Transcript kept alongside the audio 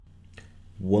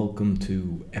Welcome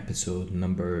to episode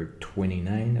number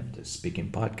 29 of the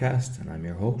Speaking Podcast, and I'm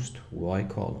your host, Roy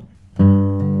Collin.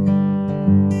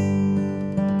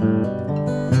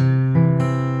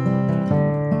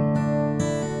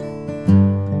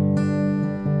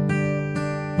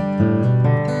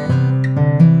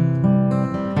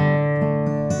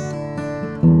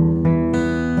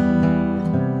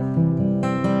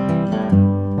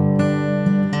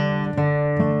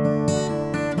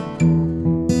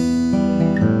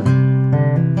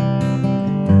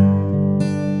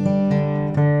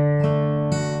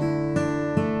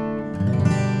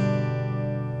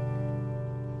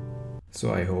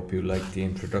 So I hope you like the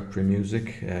introductory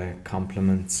music,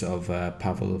 compliments of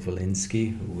Pavel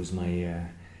Volinsky, who was my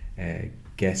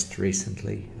guest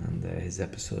recently, and his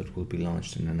episode will be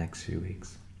launched in the next few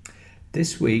weeks.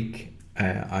 This week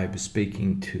I was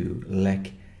speaking to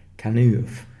Lech Kaniuk,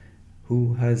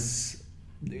 who has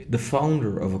the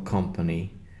founder of a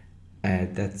company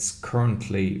that's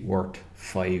currently worth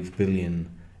 5 billion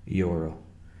euro,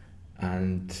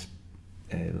 and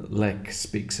Lech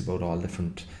speaks about all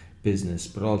different business,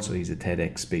 but also he's a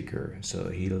TEDx speaker, so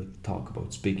he'll talk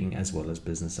about speaking as well as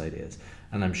business ideas,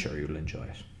 and I'm sure you'll enjoy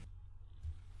it.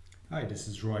 Hi, this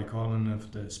is Roy Collin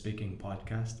of the Speaking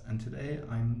Podcast, and today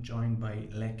I'm joined by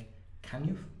Lech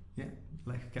Kaniuk. Yeah,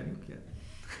 Lech Kaniuk,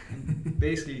 yeah.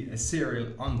 Basically a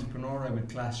serial entrepreneur, I would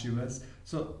class you as.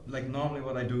 So, like normally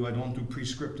what I do, I don't do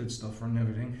pre-scripted stuff and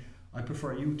everything. I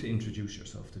prefer you to introduce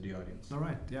yourself to the audience. All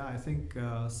right, yeah, I think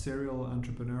serial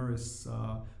entrepreneur is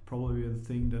probably the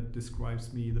thing that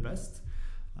describes me the best.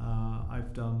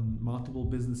 I've done multiple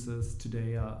businesses.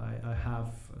 Today I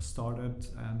have started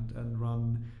and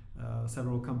run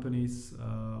several companies,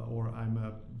 or I'm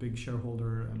a big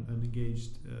shareholder and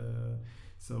engaged.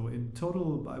 So in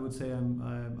total, I would say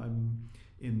I'm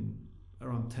in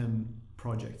around 10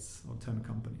 projects or 10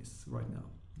 companies right now.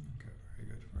 Okay,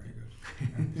 very good.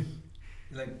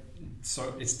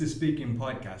 So it's the Speaking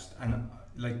Podcast, and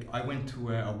I went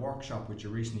to a workshop with you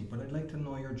recently, but I'd like to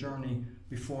know your journey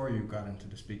before you got into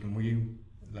the speaking. Were you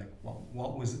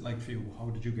what was it like for you? How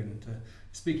did you get into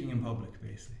speaking in public,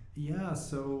 basically? Yeah,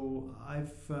 so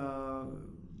I've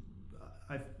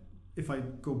if I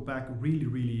go back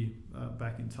really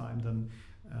back in time, then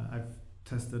I've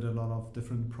tested a lot of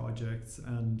different projects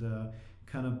and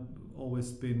kind of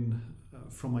always been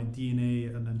from my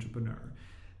DNA an entrepreneur.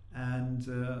 And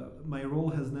my role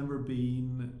has never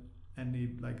been any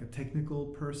like a technical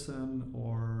person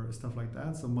or stuff like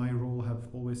that. So my role have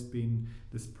always been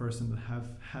this person that have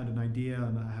had an idea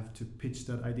and I have to pitch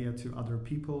that idea to other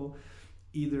people,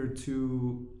 either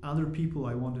to other people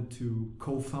I wanted to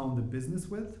co-found a business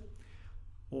with,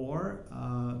 or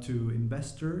to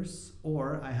investors,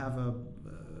 or I have a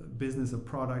business, a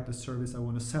product, a service I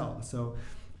want to sell. So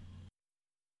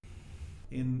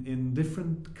in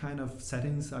different kind of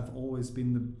settings, I've always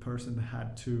been the person that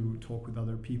had to talk with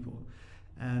other people,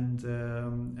 and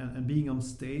being on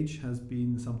stage has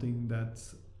been something that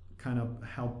kind of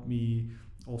helped me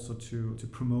also to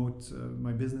promote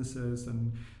my businesses,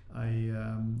 and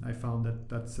I found that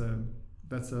that's a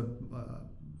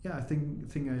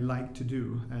thing I like to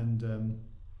do, and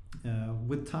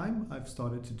with time I've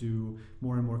started to do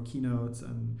more and more keynotes,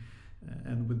 and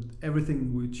with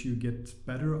everything which you get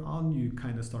better on, you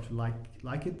kind of start to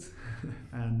like it,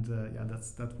 and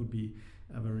that would be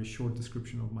a very short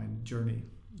description of my journey.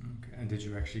 Okay, and did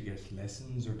you actually get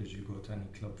lessons, or did you go to any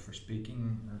club for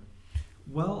speaking? Or?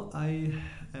 Well,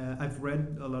 I've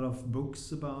read a lot of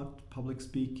books about public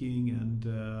speaking, and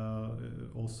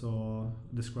also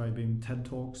describing TED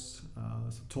Talks.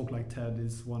 So Talk Like TED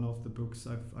is one of the books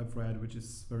I've read, which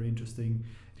is very interesting.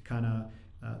 It kind of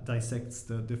dissects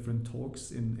the different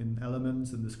talks in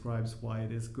elements and describes why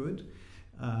it is good.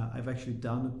 I've actually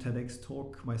done a TEDx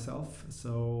talk myself,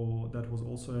 so that was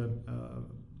also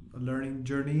a learning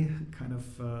journey, kind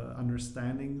of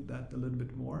understanding that a little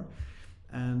bit more.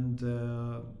 And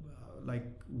like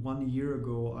 1 year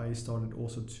ago, I started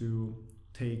also to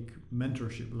take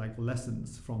mentorship, like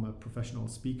lessons from a professional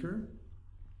speaker,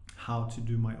 how to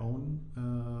do my own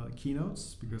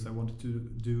keynotes, because I wanted to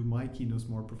do my keynotes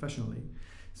more professionally.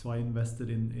 So I invested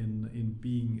in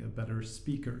being a better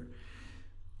speaker.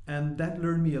 And that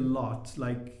learned me a lot,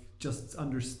 like just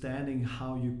understanding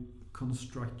how you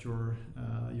construct your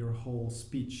whole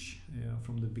speech,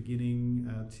 from the beginning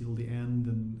till the end,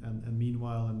 and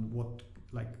meanwhile, and what,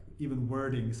 like, even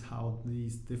wordings, how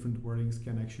these different wordings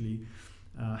can actually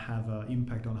have an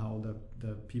impact on how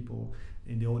the people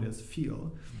in the audience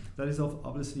feel. That is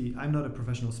obviously, I'm not a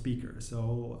professional speaker,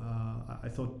 so I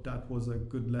thought that was a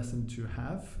good lesson to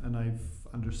have, and I've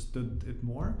understood it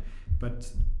more.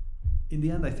 But in the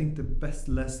end, I think the best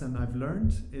lesson I've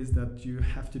learned is that you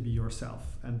have to be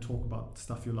yourself and talk about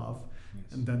stuff you love,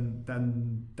 Yes. and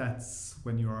then that's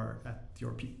when you are at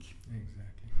your peak.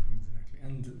 Exactly.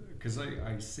 And because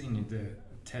I've seen you the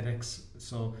TEDx,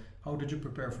 so how did you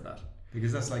prepare for that?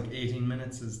 Because that's like 18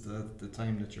 minutes is the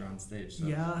time that you're on stage. So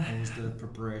Yeah. What was the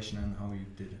preparation and how you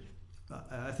did it?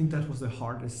 I think that was the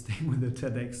hardest thing with the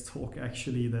TEDx talk,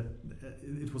 actually, that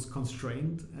it was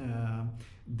constrained.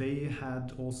 They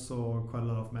had also quite a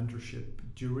lot of mentorship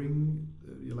during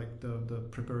like the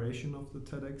preparation of the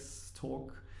TEDx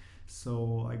talk.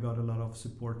 So I got a lot of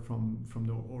support from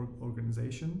the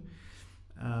organization.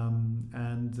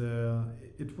 And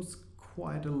it was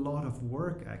quite a lot of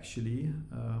work, actually.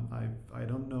 I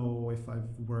don't know if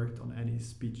I've worked on any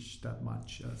speech that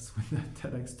much as with that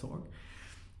TEDx talk.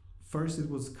 First, it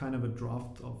was kind of a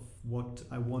draft of what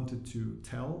I wanted to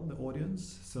tell the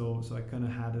audience. So I kind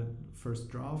of had a first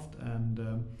draft, and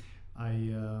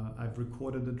I've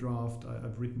recorded the draft.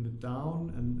 I've written it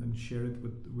down and shared it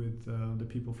with the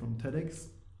people from TEDx,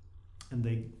 and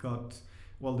they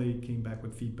came back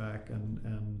with feedback,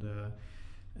 and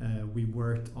we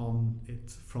worked on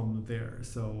it from there.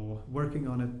 So working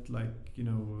on it,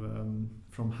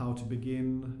 from how to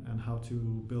begin and how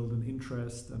to build an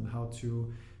interest and how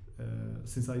to.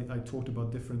 Since I talked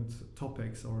about different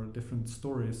topics or different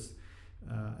stories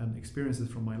and experiences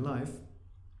from my life,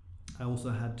 I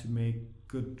also had to make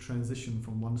good transition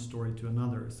from one story to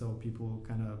another, so people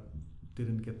kind of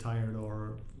didn't get tired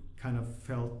or kind of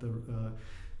felt the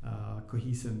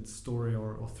cohesive story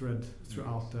or thread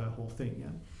throughout the whole thing.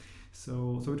 Yeah.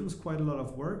 So it was quite a lot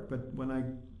of work, but when I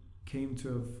came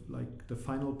to the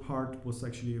final part was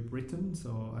actually written.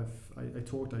 So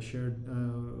I shared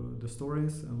the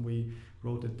stories, and we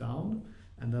wrote it down,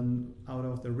 and then out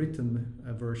of the written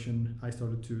version I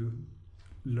started to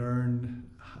learn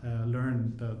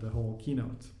the whole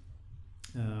keynote,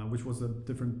 which was a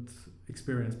different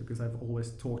experience because I've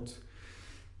always talked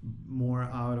more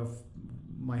out of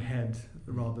my head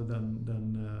rather than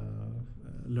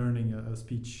learning a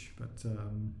speech, but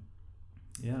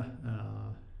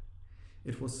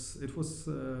it was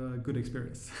a good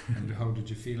experience. And how did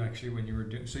you feel actually when you were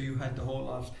doing? So you had the whole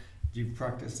lot. You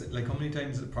practiced it. Like how many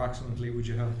times approximately would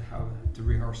you have to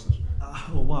rehearse it?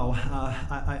 Oh wow!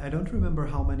 I don't remember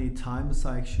how many times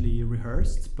I actually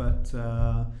rehearsed, but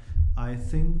I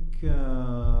think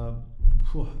I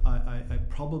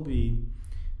probably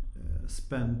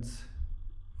spent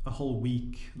a whole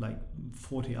week, like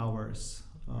 40 hours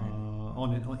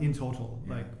on it in total,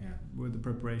 with the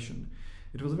preparation.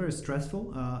 It was very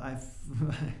stressful. I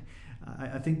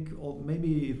think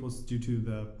maybe it was due to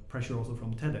the pressure also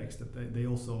from TEDx that they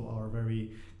also are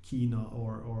very keen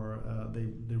or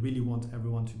they really want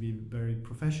everyone to be very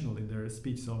professional in their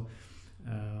speech. So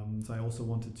I also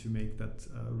wanted to make that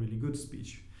a really good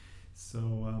speech.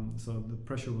 So the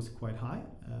pressure was quite high.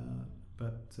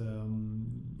 So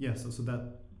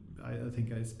that I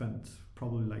think I spent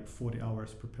probably like 40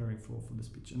 hours preparing for the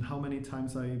speech. And how many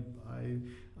times I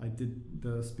did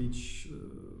the speech?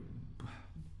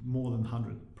 More than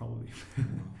 100 probably. Wow.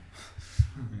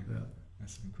 Yeah,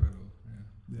 that's incredible.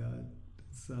 Yeah,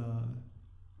 it's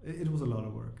it was a lot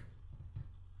of work.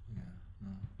 Yeah,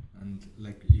 no. And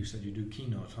like you said, you do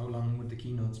keynote. How long would the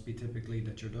keynotes be typically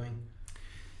that you're doing?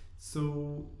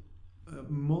 So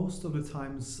most of the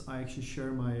times I actually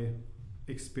share my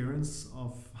experience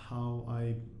of how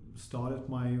I started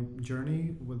my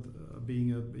journey with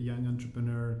being a young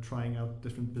entrepreneur, trying out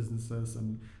different businesses,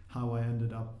 and how I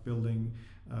ended up building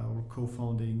or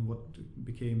co-founding what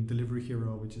became Delivery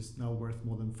Hero, which is now worth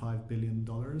more than $5 billion.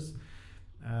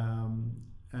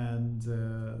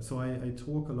 So I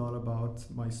talk a lot about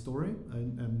my story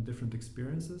and different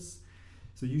experiences.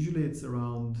 So usually it's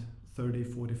around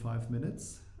 30-45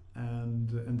 minutes, and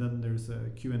then there's a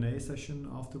Q&A session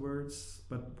afterwards.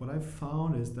 But what I've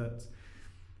found is that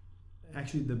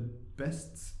actually the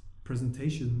best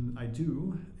presentation I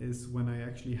do is when I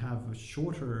actually have a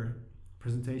shorter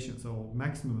presentation, so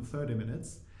maximum of 30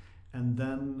 minutes, and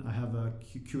then I have a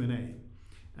Q&A.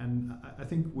 And I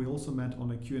think we also met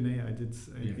on a Q&A I did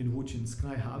in Łódź in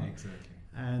Sky Hub. Exactly.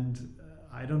 And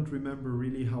I don't remember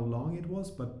really how long it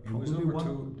was, but probably it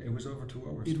was over 2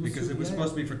 hours. It was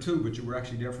supposed to be for 2, but you were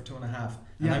actually there for 2.5.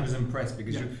 And I was impressed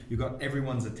because you got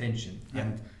everyone's attention. Yeah.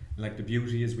 And like the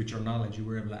beauty is with your knowledge, you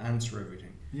were able to answer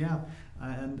everything. Yeah,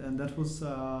 and that was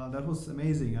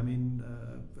amazing. I mean,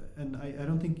 and I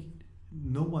don't think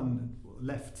no one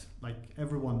left. Like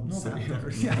everyone Nobody. sat there.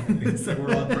 Yeah, So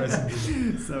we're all present.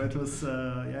 So it was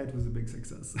it was a big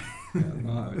success. Yeah,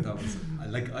 no, that was I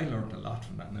learned a lot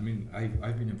from that, and I mean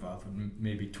I've been involved in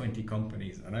maybe 20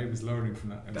 companies, and I was learning from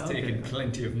that. I was taking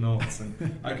plenty of notes,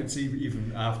 and I could see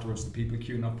even afterwards the people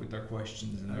queuing up with their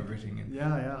questions and everything.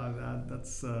 And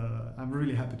that's I'm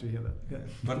really happy to hear that.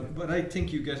 Yeah. But I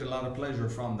think you get a lot of pleasure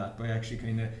from that by actually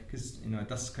kind of, because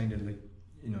that's kind of like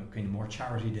kind of more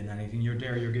charity than anything. You're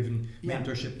there, you're giving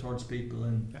mentorship towards people,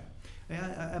 and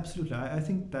absolutely. I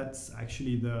think that's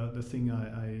actually the thing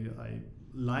I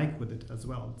like with it as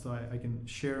well. So I can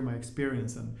share my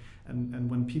experience, and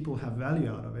when people have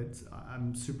value out of it,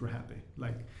 I'm super happy.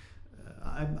 Like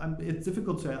it's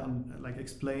difficult to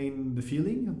explain the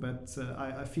feeling, but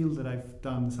I feel that I've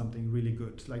done something really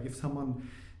good. Like if someone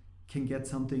can get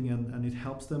something and it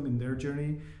helps them in their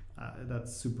journey,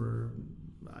 that's super.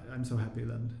 I'm so happy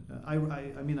then.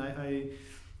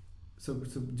 So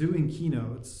doing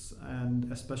keynotes,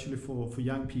 and especially for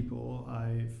young people,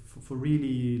 for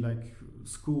really like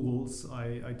schools,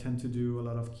 I tend to do a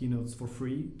lot of keynotes for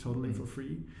free, totally for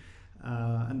free.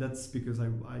 And that's because I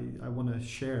want to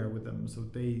share with them so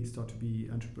they start to be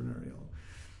entrepreneurial.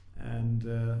 And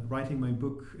writing my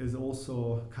book is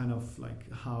also kind of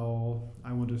like how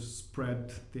I want to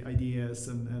spread the ideas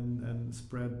and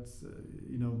spread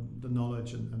the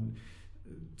knowledge and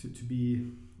to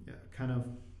be kind of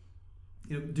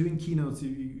doing keynotes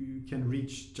you can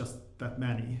reach just that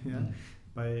many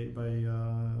by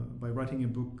writing a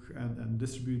book and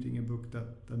distributing a book,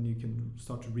 that then you can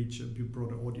start to reach a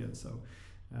broader audience. So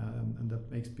and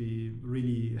that makes me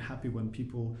really happy when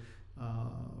people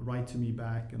write to me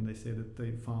back and they say that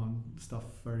they found stuff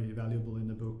very valuable in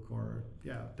the book, or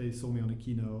they saw me on a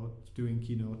doing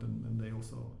keynote and they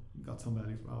also got some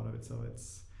value out of it. So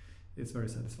it's very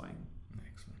satisfying.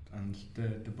 Excellent. And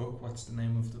the book, what's the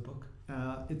name of the book?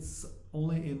 It's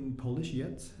only in Polish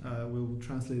yet. We'll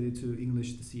translate it to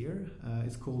English this year.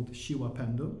 It's called Siła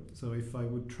Pędu. So if I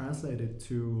would translate it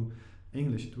to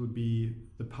English, it would be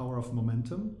The Power of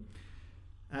Momentum.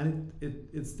 And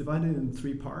it's divided in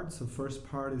 3 parts. So first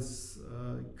part is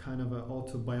kind of an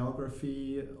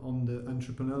autobiography on the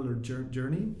entrepreneurial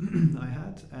journey I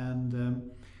had, and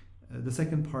the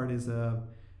second part is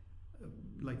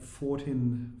like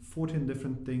 14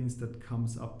 different things that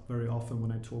comes up very often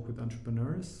when I talk with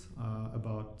entrepreneurs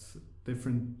about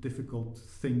different difficult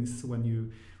things when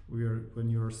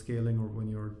you're scaling or when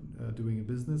you're doing a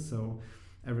business. So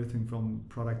everything from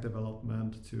product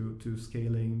development to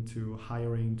scaling, to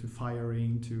hiring, to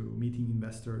firing, to meeting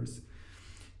investors.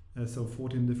 So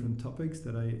 14 different topics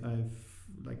that I've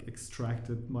like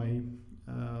extracted my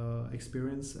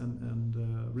experience and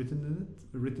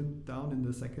written down in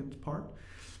the second part.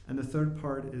 And the third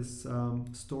part is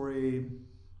story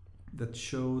that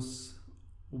shows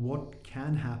what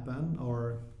can happen,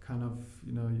 or kind of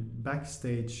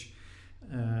backstage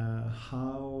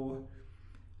how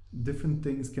different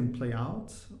things can play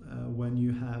out when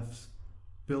you have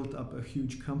built up a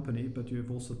huge company, but you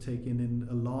have also taken in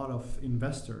a lot of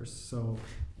investors. So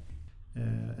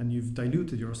and you've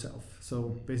diluted yourself.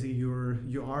 So basically,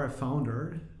 you are a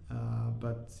founder,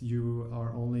 but you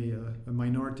are only a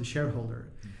minority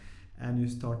shareholder, and you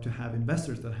start to have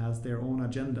investors that has their own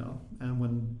agenda. And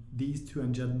when these two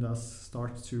agendas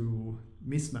start to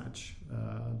mismatch,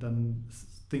 then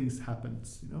things happen,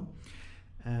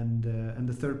 And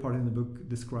the third part in the book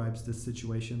describes this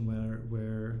situation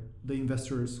where the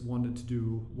investors wanted to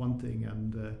do one thing,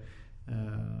 and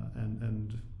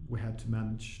we had to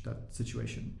manage that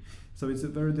situation. So it's a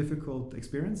very difficult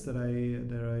experience that I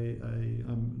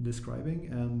am describing,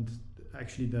 and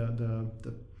actually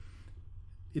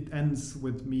it ends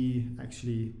with me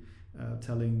actually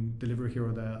telling Delivery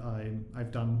Hero that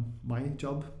I've done my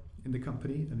job in the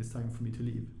company and it's time for me to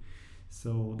leave.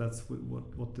 So that's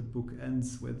what the book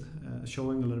ends with,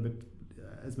 showing a little bit,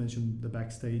 as mentioned, the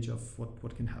backstage of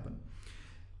what can happen.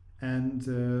 And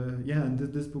and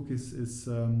this book is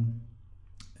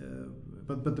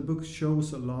but the book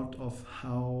shows a lot of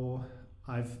how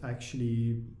I've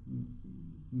actually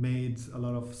made a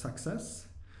lot of success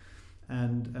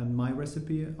and my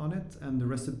recipe on it. And the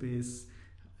recipe is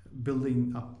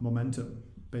building up momentum,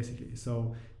 basically.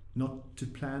 So not to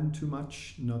plan too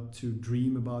much, not to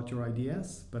dream about your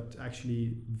ideas, but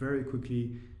actually very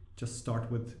quickly just start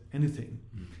with anything.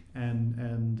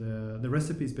 And the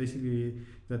recipe is basically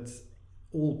that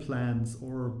all plans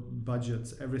or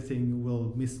budgets, everything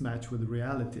will mismatch with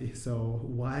reality. So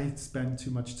why spend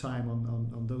too much time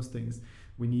on those things?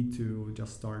 We need to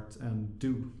just start and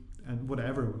do, and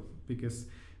whatever, because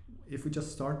if we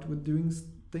just start with doing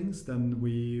things, then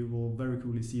we will very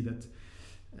quickly see that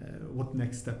what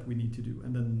next step we need to do,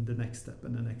 and then the next step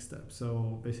and the next step.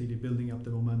 So basically building up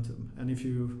the momentum. And if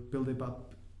you build it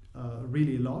up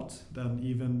really a lot, then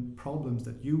even problems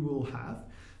that you will have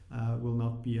will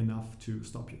not be enough to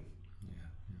stop you.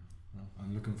 Well,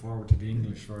 I'm looking forward to the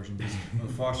English version, because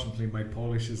unfortunately my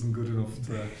Polish isn't good enough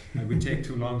to. It would take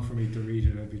too long for me to read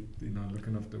it. I'd be,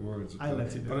 looking up the words. I'll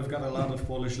let you know. But I've got a lot of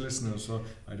Polish listeners, so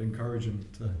I'd encourage them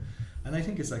to. And I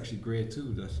think it's actually great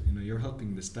too that you're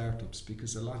helping the startups,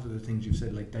 because a lot of the things you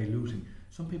said, like diluting,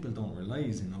 some people don't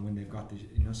realize when they've got this,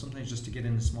 sometimes just to get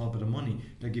in a small bit of money,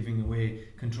 they're giving away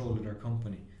control of their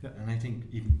company. Yeah. And I think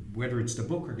even whether it's the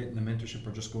book or getting the mentorship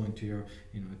or just going to your,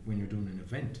 when you're doing an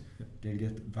event, they'll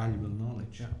get valuable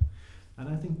knowledge. Yeah. And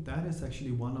I think that is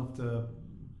actually one of the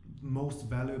most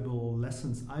valuable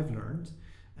lessons I've learned,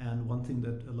 and one thing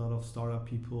that a lot of startup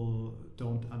people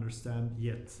don't understand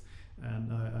yet.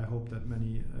 And I hope that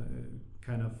many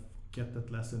kind of get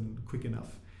that lesson quick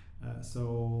enough.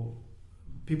 So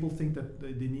people think that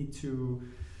they need to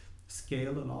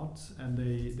scale a lot, and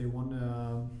they want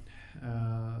to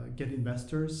get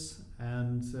investors,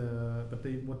 and but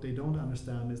what they don't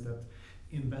understand is that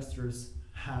investors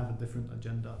have a different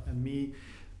agenda. And me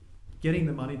getting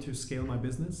the money to scale my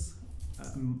business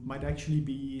might actually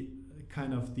be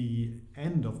kind of the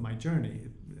end of my journey,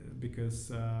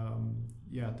 because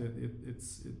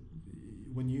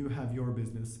when you have your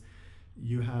business,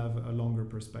 you have a longer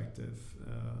perspective.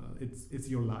 It's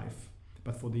your life.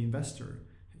 But for the investor,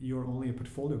 you're only a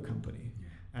portfolio company,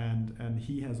 and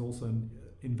he has also an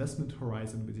investment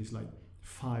horizon which is like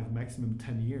 5, maximum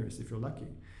 10 years if you're lucky,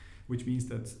 which means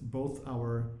that both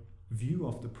our view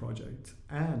of the project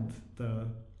and the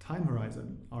time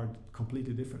horizon are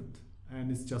completely different. And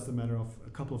it's just a matter of a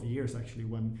couple of years actually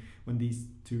when these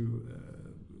two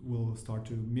will start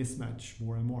to mismatch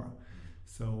more and more.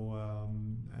 So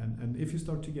and if you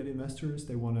start to get investors,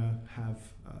 they want to have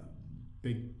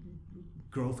big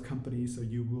growth companies, so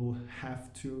you will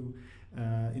have to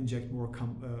inject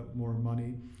more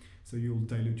money, so you'll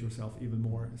dilute yourself even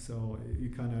more. So you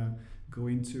kind of go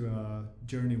into a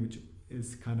journey which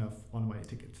is kind of one-way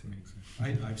ticket.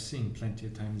 I've seen plenty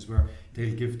of times where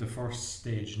they'll give the first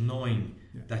stage knowing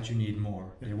that you need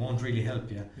more. They won't really help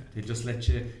you. They'll just let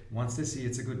you, once they see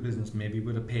it's a good business, maybe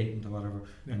with a patent or whatever,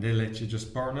 and they'll let you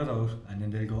just burn it out, and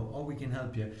then they'll go, oh, we can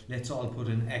help you. Let's all put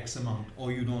in X amount. Oh,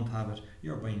 you don't have it.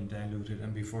 You're being diluted,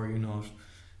 and before you know it,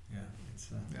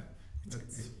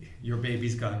 your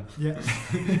baby's gone. Yeah,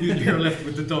 you're left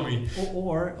with the dummy.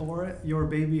 Or your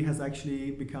baby has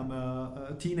actually become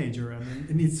a teenager and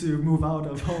it needs to move out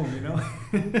of home,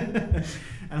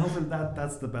 And hopefully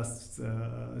that's the best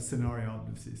scenario,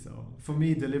 obviously. So for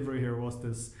me, delivery here was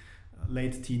this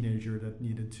late teenager that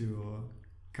needed to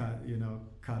cut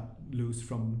loose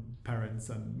from parents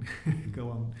and go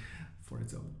on for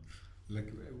its own.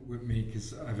 Like with me,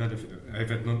 because I've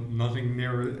had nothing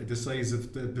near the size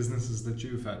of the businesses that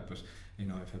you've had, but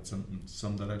I've had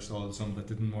some that I've sold, some that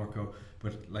didn't work out.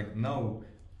 But like now,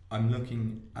 I'm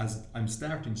looking as I'm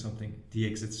starting something, the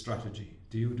exit strategy.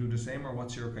 Do you do the same, or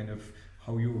what's your kind of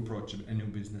how you approach a new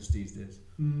business these days?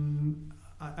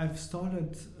 I've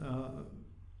started.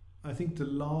 I think the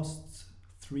last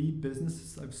 3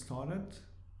 businesses I've started,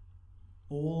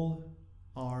 all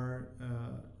are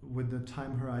with the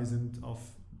time horizon of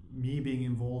me being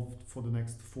involved for the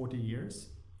next 40 years.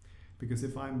 Because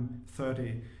if I'm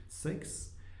 36,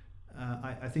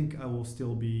 I think I will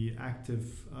still be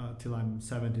active till I'm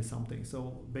 70 something.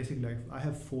 So basically I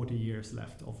have 40 years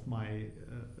left of my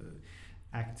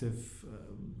active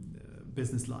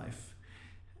business life.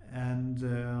 And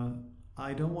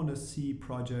I don't want to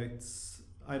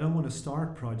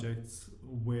start projects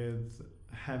with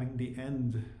having the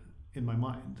end in my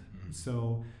mind.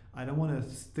 So I don't want to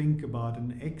think about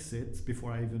an exit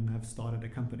before I even have started a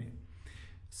company.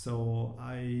 So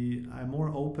I'm more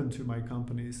open to my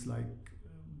companies, like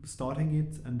starting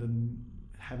it and then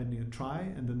having a try,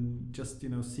 and then just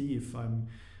see if I'm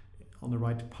on the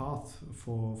right path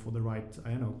for the right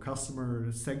customer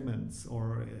segments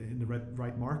or in the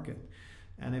right market.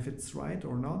 And if it's right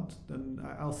or not, then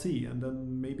I'll see. And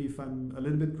then maybe if I'm a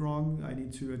little bit wrong, I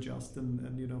need to adjust and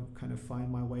kind of find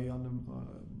my way on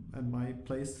and my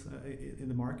place in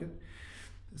the market.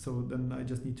 So then I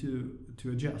just need to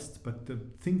adjust. But the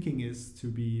thinking is to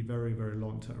be very, very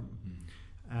long term.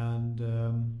 And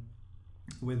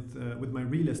with my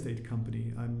real estate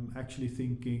company, I'm actually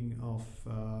thinking of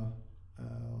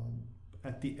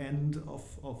at the end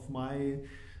of my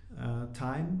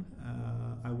time,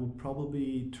 I will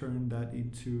probably turn that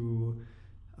into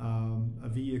a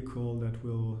vehicle that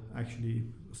will actually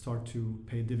start to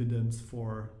pay dividends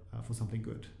for something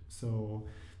good. So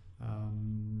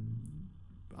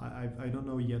I don't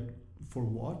know yet for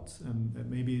what, and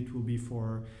maybe it will be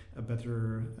for a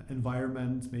better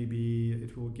environment, maybe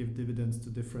it will give dividends to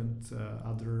different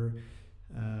other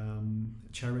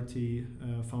charity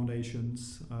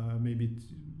foundations, maybe it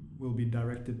will be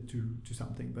directed to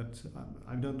something, but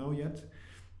I don't know yet.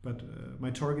 But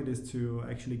my target is to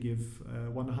actually give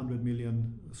 100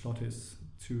 million zlotys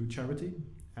to charity,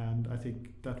 and I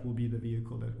think that will be the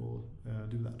vehicle that will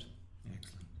do that.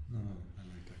 Excellent. No, I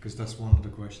like that, because that's one of the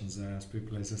questions I ask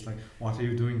people. Is just like, what are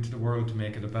you doing to the world to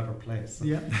make it a better place? So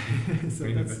yeah. So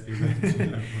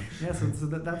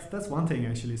that's one thing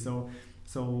actually. So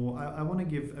I want to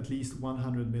give at least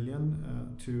 100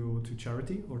 million to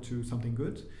charity or to something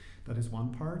good. That is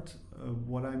one part.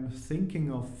 What I'm thinking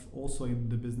of also in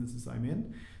the businesses I'm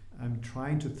in, I'm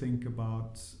trying to think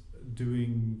about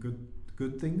doing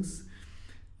good things.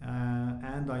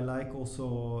 And I like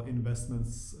also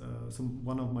investments.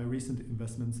 One of my recent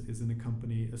investments is in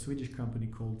a Swedish company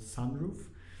called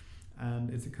Sunroof. And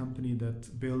it's a company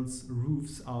that builds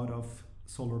roofs out of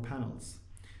solar panels.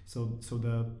 So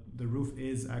the roof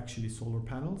is actually solar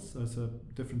panels. So it's a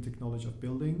different technology of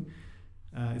building.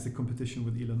 It's a competition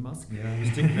with Elon Musk. Yeah, I was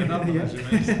thinking that up.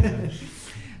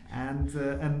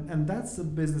 And that's a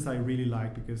business I really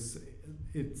like, because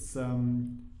it's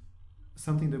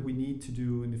something that we need to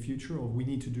do in the future, or we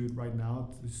need to do it right now,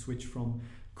 to switch from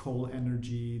coal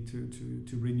energy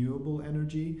to renewable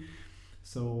energy.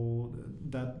 So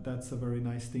that's a very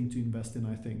nice thing to invest in.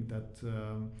 I think that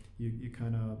you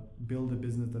kind of build a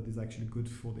business that is actually good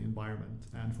for the environment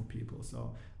and for people.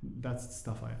 So that's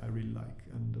stuff I really like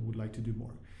and would like to do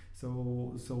more.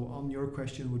 So on your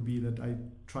question would be that I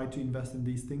try to invest in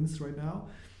these things right now,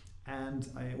 and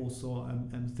I also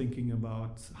am thinking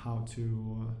about how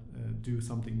to do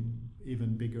something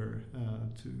even bigger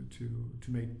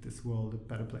to make this world a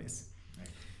better place.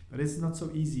 But it's not so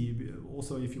easy.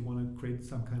 Also, if you want to create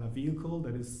some kind of vehicle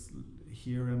that is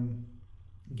here and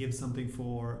give something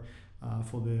for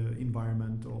the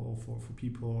environment or for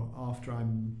people after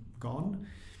I'm gone,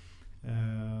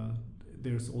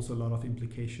 there's also a lot of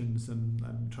implications, and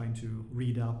I'm trying to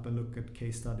read up and look at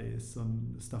case studies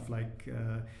on stuff like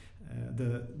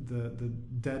the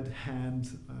dead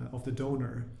hand of the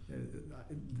donor.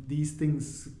 These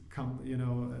things come,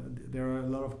 there are a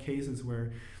lot of cases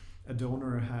where a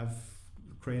donor have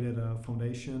created a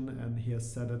foundation and he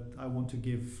has said that I want to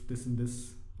give this in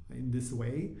this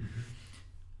way,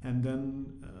 and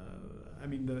then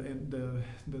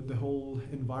the whole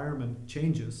environment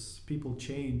changes, people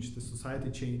change, the society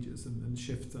changes and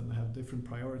shifts and have different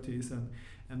priorities,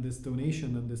 and this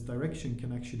donation and this direction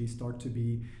can actually start to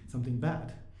be something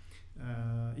bad,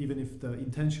 even if the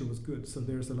intention was good. So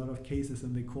there's a lot of cases,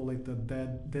 and they call it the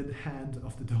dead hand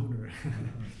of the donor.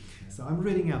 So I'm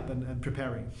reading up and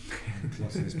preparing.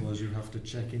 Plus, I suppose you have to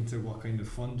check into what kind of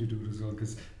fund you do as well,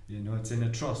 because it's in a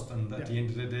trust, and at the end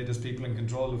of the day, there's people in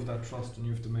control of that trust, and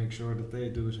you have to make sure that they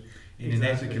do it in an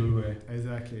ethical way.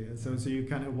 Exactly. So you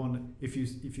kind of want, if you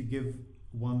give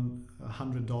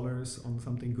 $100 on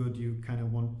something good, you kind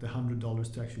of want the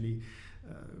 $100 to actually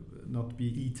not be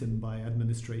eaten by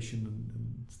administration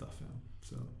and stuff. Yeah.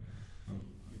 So.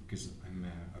 Because I'm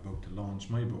about to launch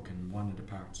my book, and one of the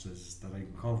parts that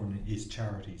I'm covering is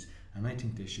charities, and I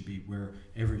think they should be where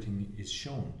everything is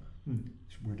shown,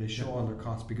 where they show all their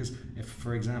costs. Because if,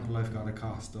 for example, I've got a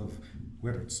cost of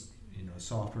whether it's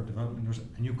software development,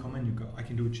 and you come in, you go, I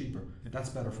can do it cheaper. That's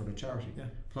better for the charity.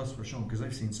 Plus, we're shown, because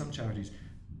I've seen some charities,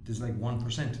 there's like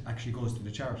 1% actually goes to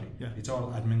the charity. It's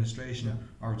all administration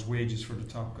or it's wages for the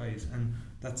top guys, and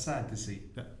that's sad to see.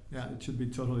 Yeah, it should be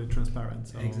totally transparent.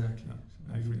 So, exactly.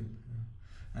 I agree.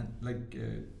 And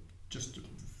just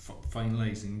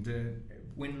finalizing,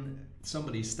 when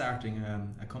somebody's starting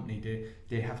a company,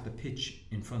 they have to pitch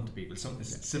in front of people. Something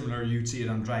similar, you'd see it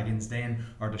on Dragon's Den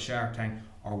or the Shark Tank,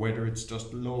 or whether it's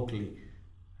just locally.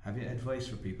 Have you advice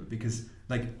for people? Because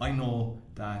I know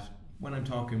that when I'm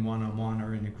talking one-on-one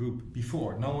or in a group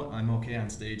before, now I'm okay on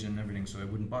stage and everything, so it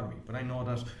wouldn't bother me. But I know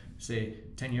that, say,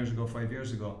 10 years ago, 5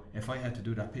 years ago, if I had to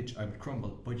do that pitch, I would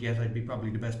crumble. But yet I'd be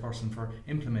probably the best person for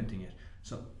implementing it.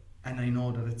 So, and I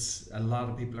know that it's a lot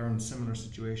of people are in similar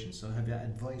situations. So have you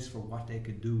advice for what they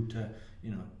could do to,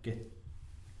 get?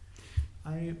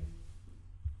 I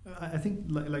think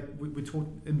like we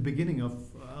talked in the beginning of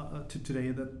today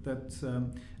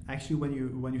that actually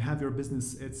when you have your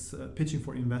business, it's pitching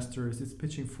for investors, it's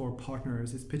pitching for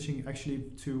partners, it's pitching actually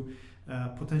to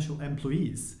potential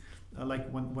employees. Like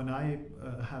when I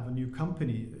have a new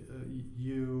company,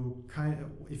 you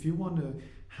if you want to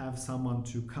have someone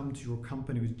to come to your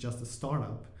company with just a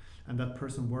startup, and that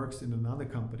person works in another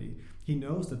company, he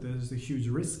knows that there's a huge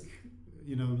risk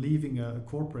leaving a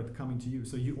corporate, coming to you.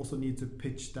 So you also need to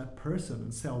pitch that person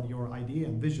and sell your idea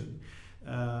and vision.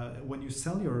 When you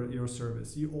sell your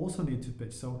service, you also need to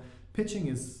pitch. So pitching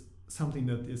is something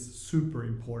that is super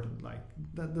important. Like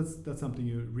that's something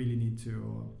you really need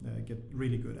to get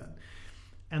really good at.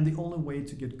 And the only way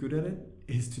to get good at it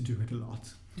is to do it a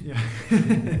lot. Yeah.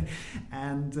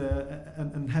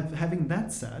 and having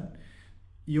that said,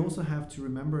 you also have to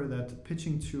remember that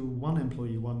pitching to one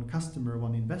employee, one customer,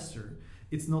 one investor,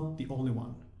 it's not the only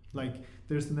one. Like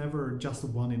there's never just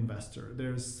one investor.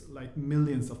 There's like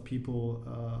millions of people,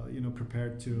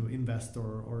 prepared to invest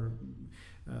or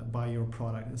buy your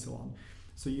product and so on.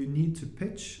 So you need to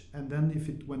pitch, and then if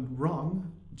it went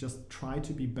wrong, just try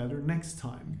to be better next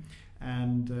time.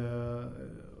 And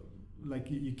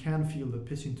you can feel that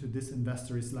pitching to this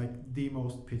investor is like the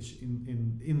most pitch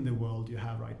in the world you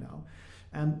have right now.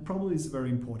 And probably it's very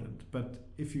important. But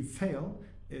if you fail,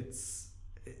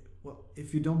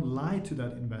 if you don't lie to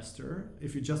that investor,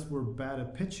 if you just were bad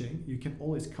at pitching, you can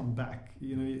always come back.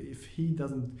 If he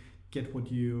doesn't get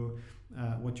what you're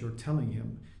telling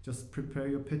him, just prepare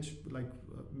your pitch,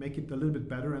 make it a little bit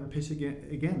better and pitch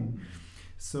again.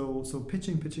 So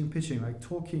pitching, like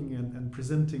talking and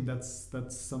presenting. That's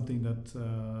something that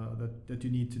you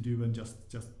need to do, and just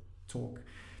talk.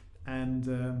 And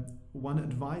one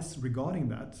advice regarding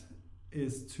that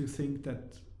is to think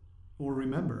that, or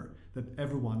remember that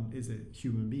everyone is a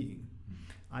human being.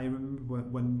 I remember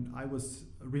when I was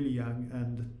really young,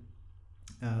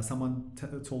 and someone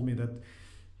told me that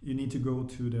you need to go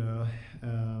to the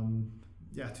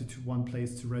to one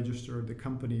place to register the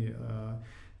company,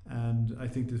 and I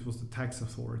think this was the tax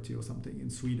authority or something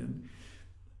in Sweden.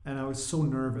 And I was so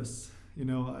nervous.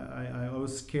 I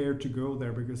was scared to go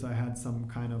there because I had some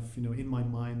kind of, in my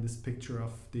mind, this picture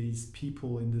of these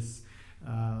people in this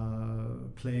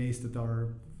place that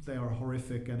they are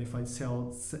horrific, and if I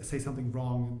say something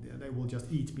wrong, they will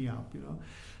just eat me up,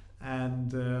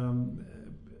 And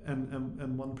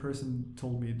one person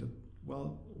told me that,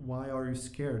 well, why are you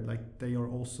scared? Like, they are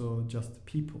also just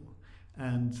people.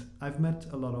 And I've met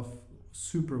a lot of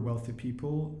super wealthy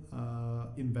people,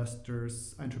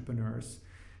 investors, entrepreneurs,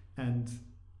 and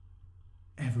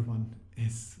everyone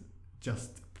is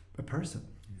just a person.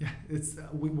 Yeah,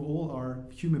 we all are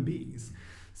human beings.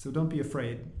 So don't be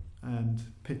afraid, and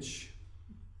pitch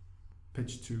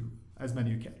to as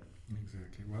many you can.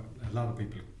 Exactly. Well, a lot of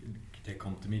people, they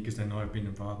come to me because they know I've been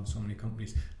involved in so many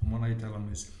companies, and what I tell them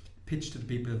is, pitch to the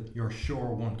people you're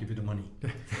sure won't give you the money.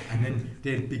 And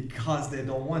then because they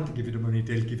don't want to give you the money,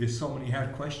 they'll give you so many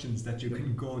hard questions that you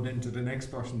can go then to the next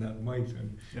person that might,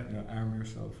 and arm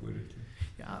yourself with it.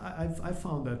 Yeah, I've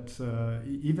found that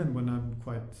even when I'm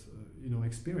quite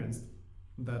experienced,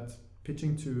 that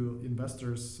pitching to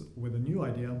investors with a new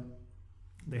idea,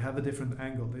 they have a different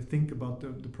angle. They think about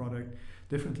the product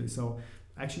differently. So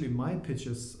actually my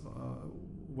pitches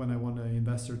when I want an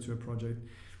investor to a project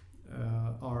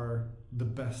are the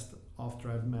best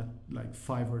after I've met like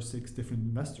 5 or 6 different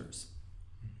investors,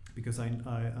 because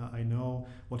I know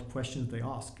what questions they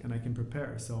ask and I can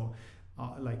prepare. So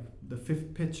like the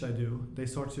 5th pitch I do, they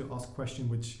start to ask questions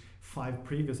which 5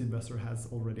 previous investor has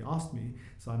already asked me.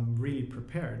 So I'm really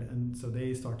prepared, and so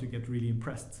they start to get really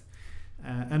impressed.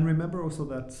 And remember also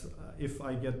that if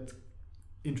I get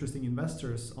interesting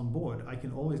investors on board, I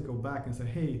can always go back and say,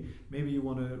 hey, maybe you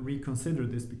want to reconsider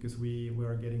this because we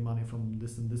are getting money from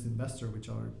this and this investor, which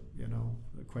are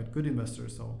quite good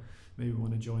investors. So maybe we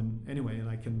want to join anyway, and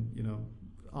I can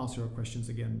answer your questions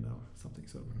again or something.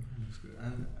 So that's good.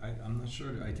 And I'm not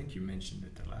sure. I think you mentioned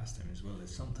it the last time as well. Is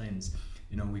sometimes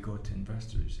we go to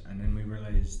investors and then we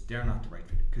realize they're not the right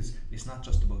fit, because it's not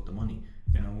just about the money.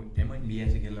 They might be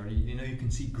ethical, or you can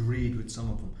see greed with some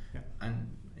of them. Yeah.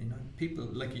 And people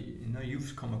like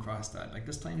you've come across that. Like,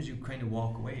 there's times you kind of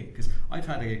walk away, because I've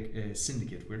had a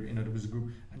syndicate where there was a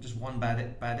group and just one bad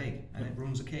egg and it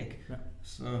ruins a cake. Yeah.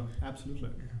 So absolutely.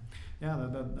 Yeah,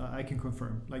 that I can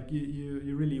confirm. Like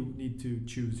you really need to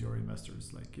choose your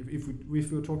investors. Like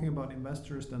if we're talking about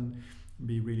investors, then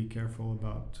be really careful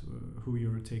about who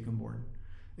you take on board.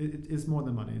 It is more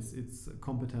than money. It's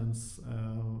competence.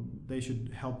 They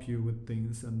should help you with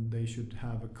things, and they should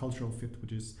have a cultural fit,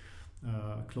 which is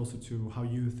closer to how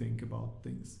you think about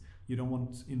things. You don't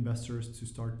want investors to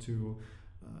start to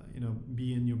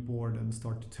be in your board and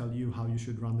start to tell you how you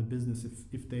should run the business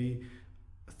if they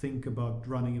think about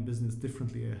running a business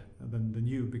differently than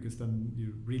you, because then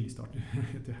you really start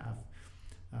to have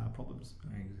problems.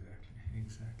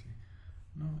 Exactly.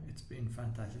 No, it's been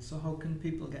fantastic. So how can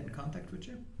people get in contact with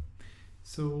you?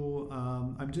 So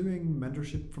I'm doing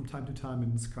mentorship from time to time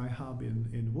in Sky Hub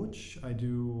in Łódź. I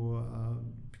do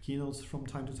keynotes from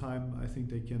time to time, I think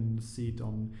they can see it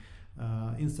on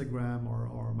Instagram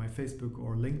or my Facebook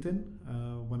or LinkedIn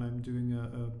when I'm doing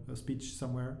a speech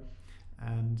somewhere.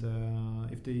 And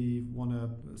if they want to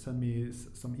send me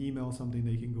some email, something,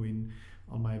 they can go in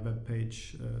on my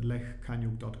webpage,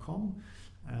 lechkaniuk.com,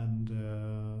 and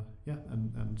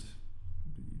and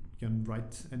you can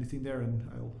write anything there, and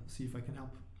I'll see if I can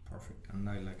help. Perfect. And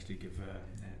I'll actually give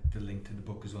the link to the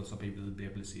book as well, so people will be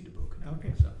able to see the book.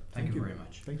 Okay. So thank you very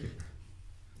much. Thank you.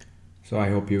 So I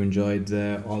hope you enjoyed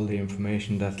all the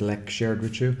information that Lech shared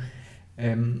with you.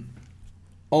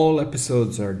 All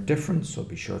episodes are different, so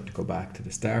be sure to go back to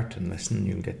the start and listen.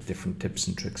 You'll get different tips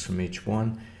and tricks from each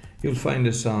one. You'll find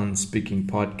us on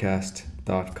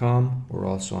speakingpodcast.com. We're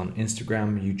also on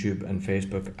Instagram, YouTube and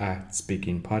Facebook at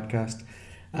Speaking Podcast.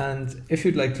 And if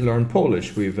you'd like to learn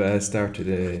Polish, we've started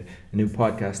a new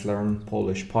podcast,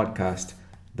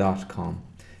 learnpolishpodcast.com.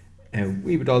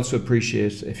 We would also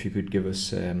appreciate if you could give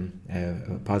us a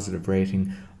positive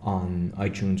rating on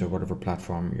iTunes or whatever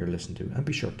platform you're listening to, and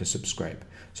be sure to subscribe.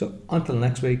 So until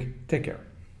next week, take care.